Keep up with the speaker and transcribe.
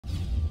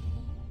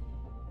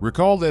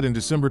Recall that in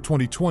December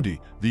 2020,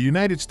 the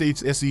United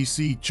States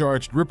SEC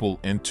charged Ripple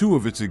and two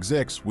of its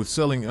execs with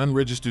selling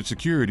unregistered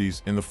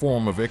securities in the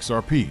form of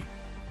XRP.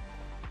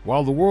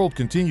 While the world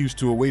continues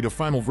to await a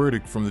final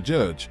verdict from the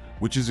judge,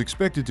 which is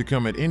expected to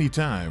come at any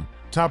time,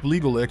 top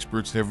legal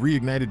experts have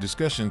reignited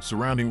discussions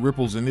surrounding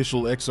Ripple's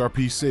initial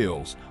XRP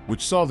sales,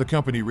 which saw the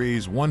company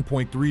raise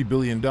 $1.3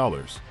 billion.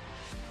 A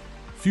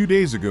few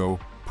days ago,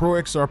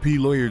 pro-XRP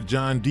lawyer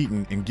John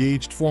Deaton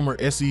engaged former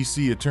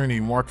SEC attorney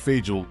Mark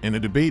Fagel in a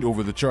debate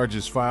over the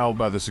charges filed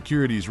by the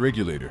securities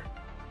regulator.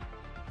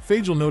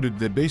 Fagel noted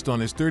that based on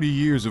his 30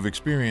 years of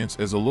experience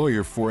as a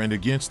lawyer for and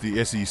against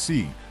the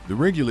SEC, the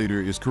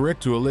regulator is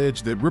correct to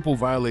allege that Ripple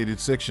violated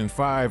Section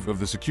 5 of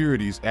the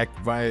Securities Act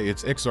via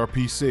its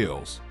XRP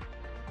sales.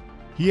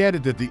 He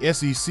added that the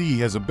SEC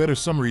has a better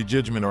summary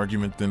judgment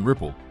argument than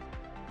Ripple.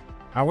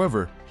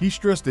 However, he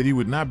stressed that he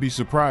would not be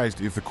surprised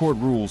if the court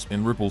rules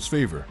in Ripple's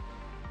favor.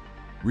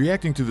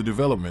 Reacting to the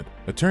development,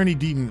 Attorney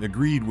Deaton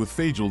agreed with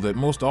Fagel that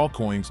most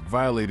altcoins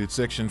violated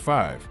Section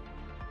 5.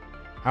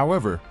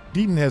 However,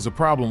 Deaton has a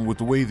problem with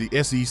the way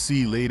the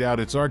SEC laid out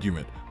its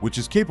argument, which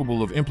is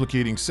capable of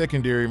implicating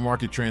secondary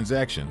market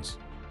transactions.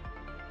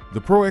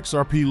 The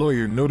pro-XRP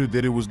lawyer noted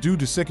that it was due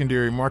to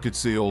secondary market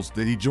sales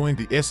that he joined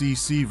the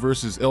SEC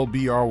versus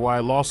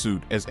LBRY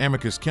lawsuit as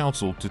amicus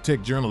counsel to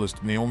tech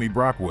journalist Naomi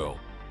Brockwell.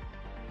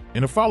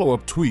 In a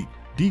follow-up tweet,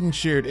 Deaton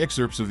shared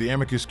excerpts of the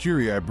amicus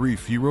curiae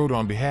brief he wrote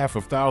on behalf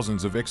of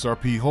thousands of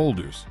XRP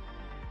holders.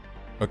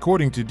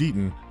 According to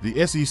Deaton,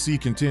 the SEC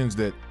contends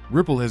that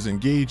Ripple has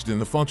engaged in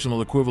the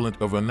functional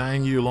equivalent of a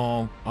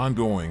 9-year-long,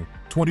 ongoing,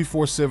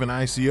 24/7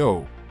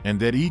 ICO, and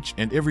that each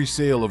and every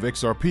sale of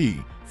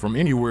XRP from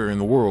anywhere in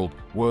the world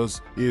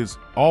was, is,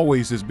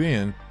 always has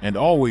been, and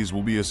always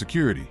will be a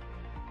security.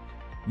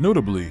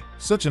 Notably,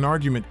 such an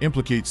argument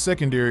implicates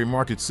secondary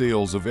market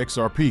sales of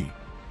XRP.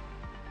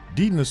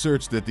 Deaton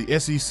asserts that the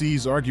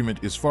SEC's argument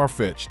is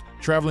far-fetched,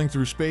 traveling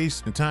through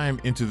space and time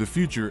into the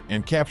future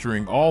and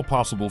capturing all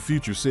possible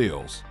future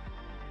sales.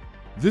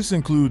 This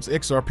includes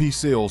XRP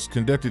sales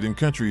conducted in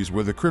countries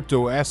where the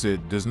crypto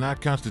asset does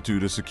not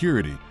constitute a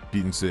security,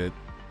 Deaton said.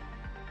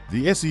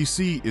 The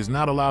SEC is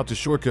not allowed to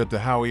shortcut the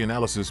Howey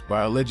analysis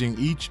by alleging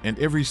each and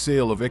every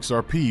sale of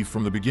XRP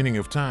from the beginning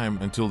of time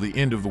until the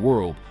end of the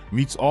world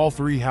meets all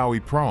three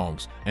Howey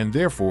prongs, and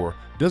therefore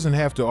doesn't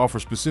have to offer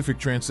specific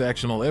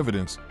transactional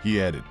evidence,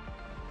 he added.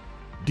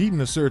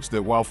 Deaton asserts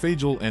that while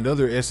Fagel and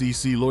other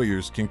SEC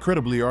lawyers can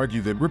credibly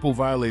argue that Ripple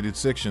violated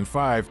Section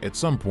 5 at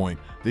some point,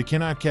 they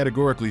cannot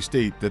categorically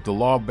state that the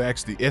law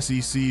backs the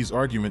SEC's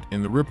argument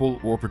in the Ripple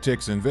or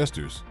protects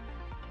investors.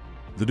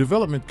 The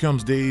development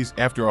comes days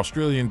after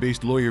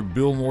Australian-based lawyer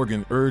Bill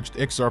Morgan urged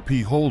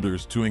XRP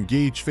holders to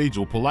engage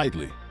Fagel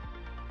politely.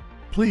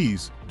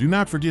 Please, do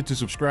not forget to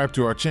subscribe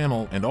to our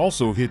channel and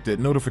also hit that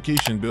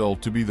notification bell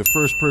to be the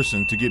first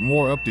person to get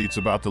more updates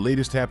about the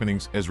latest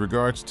happenings as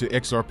regards to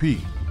XRP.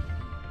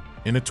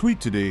 In a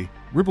tweet today,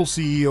 Ripple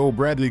CEO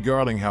Brad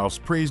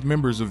Garlinghouse praised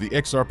members of the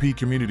XRP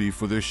community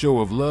for their show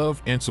of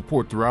love and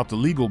support throughout the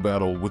legal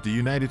battle with the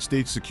United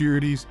States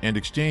Securities and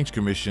Exchange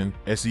Commission,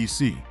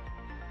 SEC.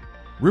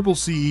 Ripple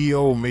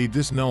CEO made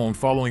this known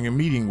following a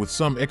meeting with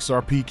some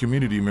XRP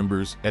community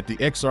members at the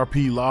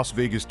XRP Las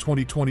Vegas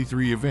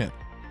 2023 event.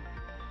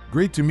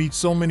 Great to meet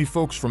so many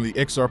folks from the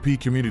XRP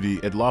community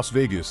at Las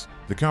Vegas.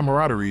 The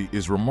camaraderie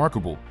is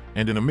remarkable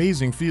and an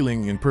amazing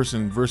feeling in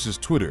person versus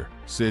Twitter,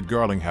 said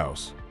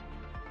Garlinghouse.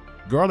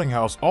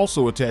 Garlinghouse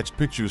also attached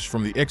pictures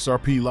from the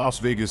XRP Las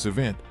Vegas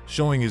event,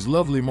 showing his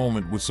lovely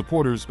moment with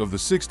supporters of the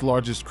sixth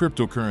largest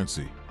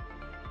cryptocurrency.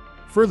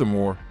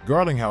 Furthermore,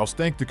 Garlinghouse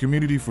thanked the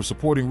community for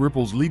supporting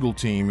Ripple's legal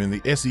team in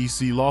the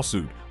SEC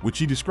lawsuit, which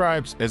he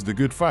describes as the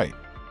good fight.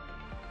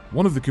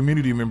 One of the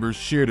community members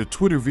shared a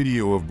Twitter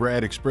video of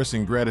Brad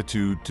expressing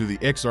gratitude to the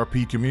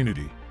XRP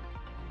community.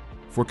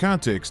 For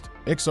context,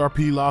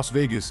 XRP Las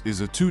Vegas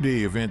is a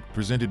 2-day event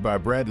presented by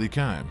Bradley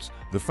Kimes,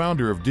 the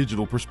founder of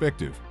Digital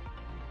Perspective.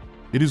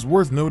 It is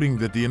worth noting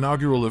that the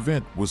inaugural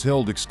event was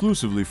held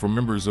exclusively for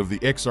members of the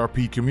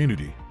XRP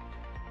community.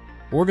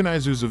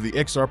 Organizers of the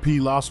XRP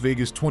Las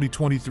Vegas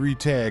 2023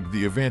 tagged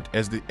the event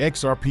as the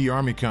XRP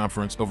Army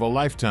Conference of a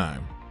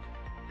Lifetime.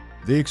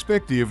 They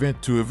expect the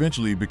event to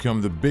eventually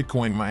become the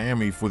Bitcoin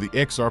Miami for the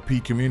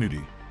XRP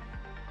community.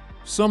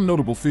 Some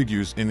notable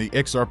figures in the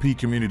XRP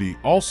community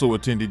also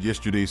attended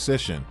yesterday's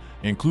session,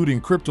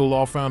 including crypto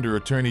law founder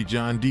attorney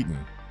John Deaton.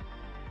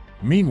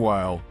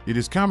 Meanwhile, it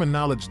is common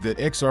knowledge that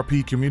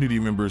XRP community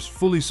members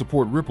fully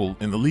support Ripple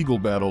in the legal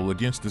battle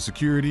against the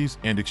Securities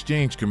and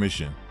Exchange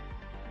Commission.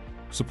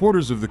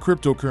 Supporters of the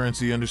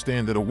cryptocurrency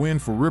understand that a win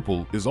for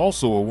Ripple is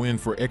also a win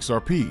for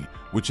XRP,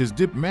 which has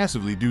dipped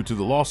massively due to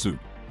the lawsuit.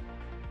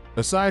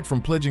 Aside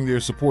from pledging their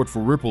support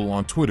for Ripple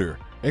on Twitter,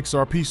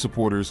 XRP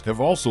supporters have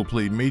also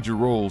played major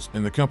roles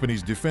in the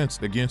company's defense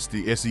against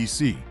the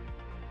SEC.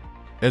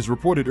 As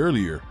reported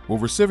earlier,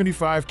 over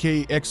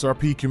 75,000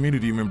 XRP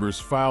community members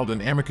filed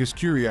an amicus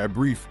curiae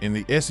brief in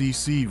the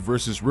SEC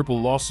versus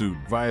Ripple lawsuit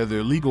via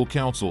their legal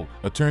counsel,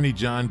 attorney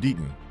John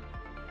Deaton.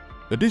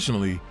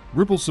 Additionally,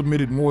 Ripple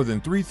submitted more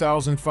than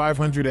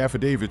 3,500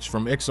 affidavits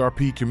from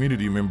XRP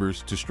community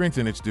members to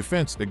strengthen its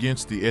defense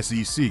against the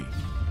SEC.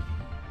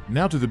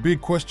 Now to the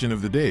big question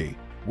of the day: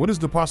 what is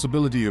the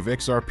possibility of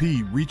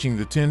XRP reaching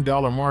the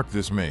 $10 mark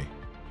this May?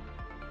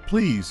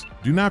 Please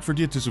do not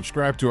forget to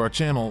subscribe to our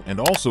channel and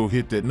also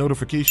hit that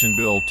notification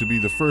bell to be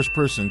the first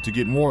person to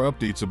get more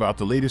updates about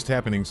the latest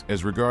happenings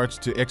as regards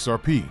to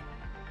XRP.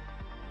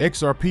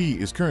 XRP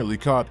is currently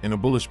caught in a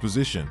bullish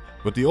position,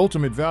 but the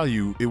ultimate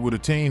value it would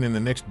attain in the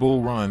next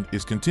bull run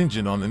is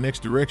contingent on the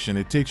next direction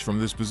it takes from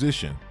this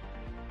position.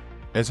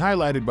 As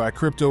highlighted by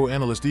crypto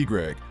analyst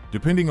Greg,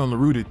 depending on the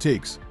route it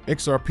takes,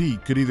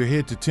 XRP could either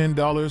head to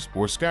 $10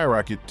 or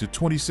skyrocket to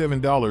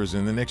 $27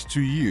 in the next 2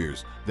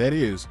 years, that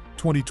is,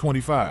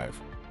 2025.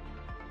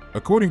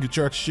 According to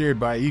charts shared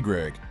by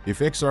Greg, if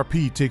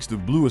XRP takes the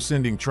blue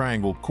ascending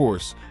triangle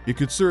course, it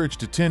could surge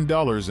to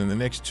 $10 in the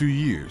next 2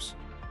 years.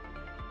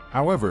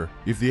 However,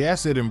 if the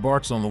asset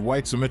embarks on the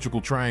white symmetrical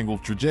triangle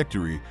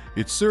trajectory,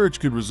 its surge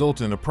could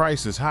result in a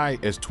price as high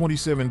as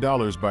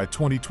 $27 by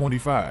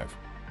 2025.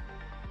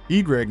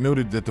 Greg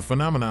noted that the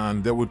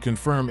phenomenon that would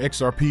confirm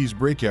XRP's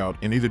breakout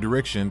in either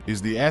direction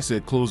is the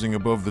asset closing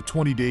above the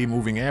 20-day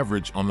moving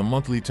average on the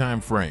monthly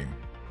time frame.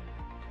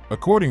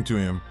 According to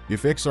him,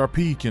 if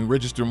XRP can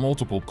register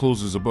multiple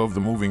closes above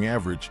the moving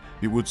average,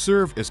 it would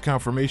serve as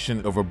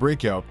confirmation of a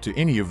breakout to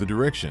any of the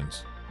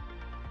directions.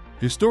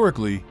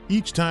 Historically,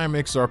 each time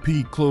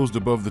XRP closed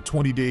above the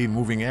 20-day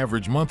moving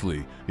average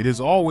monthly, it has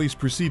always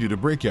preceded a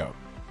breakout.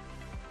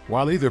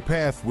 While either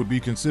path would be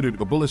considered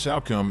a bullish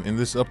outcome in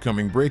this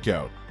upcoming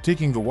breakout,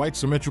 taking the white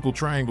symmetrical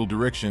triangle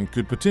direction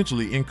could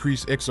potentially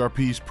increase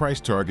XRP's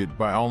price target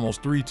by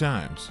almost 3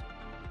 times.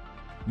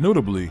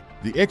 Notably,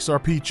 the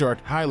XRP chart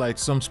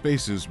highlights some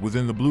spaces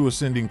within the blue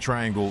ascending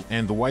triangle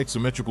and the white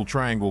symmetrical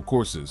triangle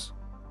courses.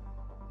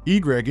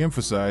 Greg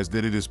emphasized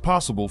that it is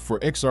possible for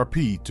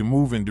XRP to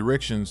move in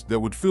directions that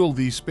would fill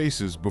these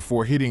spaces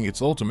before hitting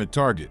its ultimate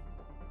target.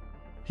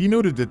 He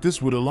noted that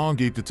this would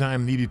elongate the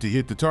time needed to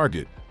hit the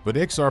target, but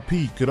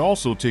XRP could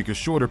also take a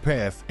shorter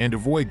path and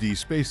avoid these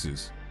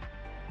spaces.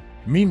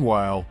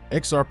 Meanwhile,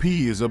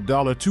 XRP is up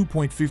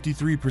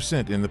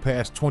 2.53% in the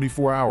past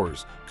 24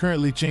 hours,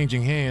 currently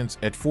changing hands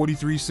at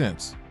 43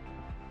 cents.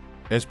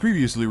 As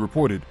previously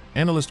reported,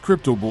 analyst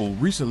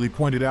CryptoBull recently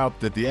pointed out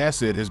that the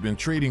asset has been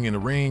trading in a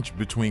range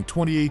between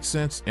 28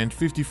 cents and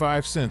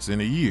 55 cents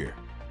in a year.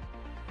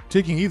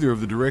 Taking either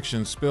of the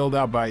directions spelled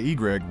out by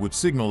Greg would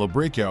signal a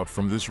breakout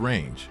from this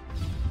range.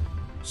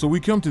 So we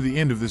come to the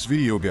end of this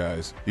video,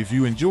 guys. If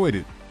you enjoyed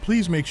it,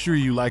 please make sure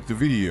you like the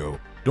video.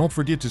 Don't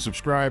forget to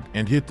subscribe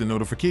and hit the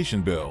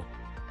notification bell.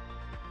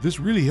 This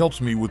really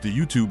helps me with the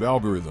YouTube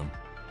algorithm.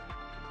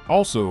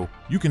 Also,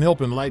 you can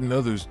help enlighten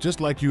others just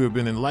like you have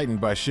been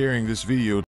enlightened by sharing this video